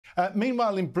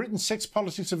Meanwhile, in Britain, sex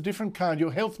politics of a different kind.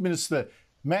 Your health minister,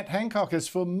 Matt Hancock, has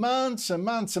for months and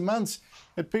months and months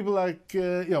had people like,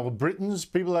 Britons,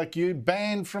 people like you,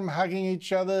 banned from hugging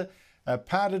each other,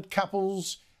 parted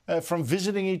couples from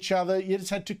visiting each other. You just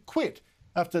had to quit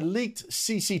after leaked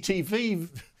CCTV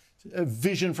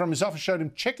vision from his office showed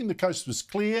him checking the coast was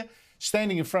clear,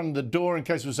 standing in front of the door in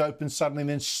case it was open suddenly, and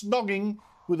then snogging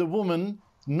with a woman,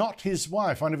 not his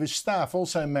wife, one of his staff,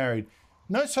 also married.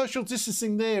 No social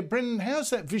distancing there. Brendan, how's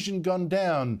that vision gone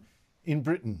down in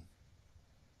Britain?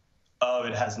 Oh,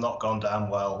 it has not gone down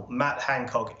well. Matt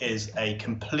Hancock is a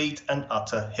complete and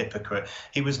utter hypocrite.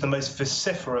 He was the most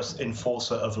vociferous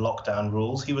enforcer of lockdown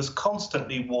rules. He was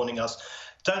constantly warning us,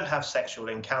 don't have sexual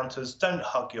encounters, don't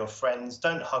hug your friends,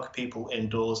 don't hug people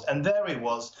indoors. And there he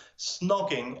was,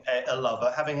 snogging a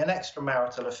lover, having an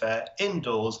extramarital affair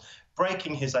indoors,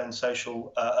 breaking his own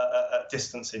social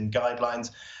distancing guidelines.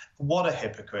 What a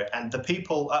hypocrite. And the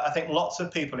people, I think lots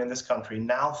of people in this country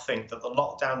now think that the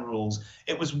lockdown rules,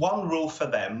 it was one rule for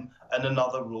them and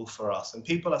another rule for us. And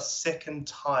people are sick and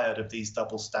tired of these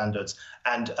double standards.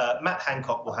 And Matt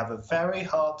Hancock will have a very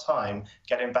hard time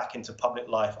getting back into public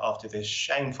life after this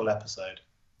shameful episode.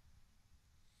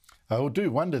 I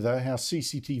do wonder, though, how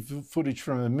CCTV footage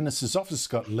from a minister's office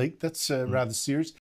got leaked. That's rather serious.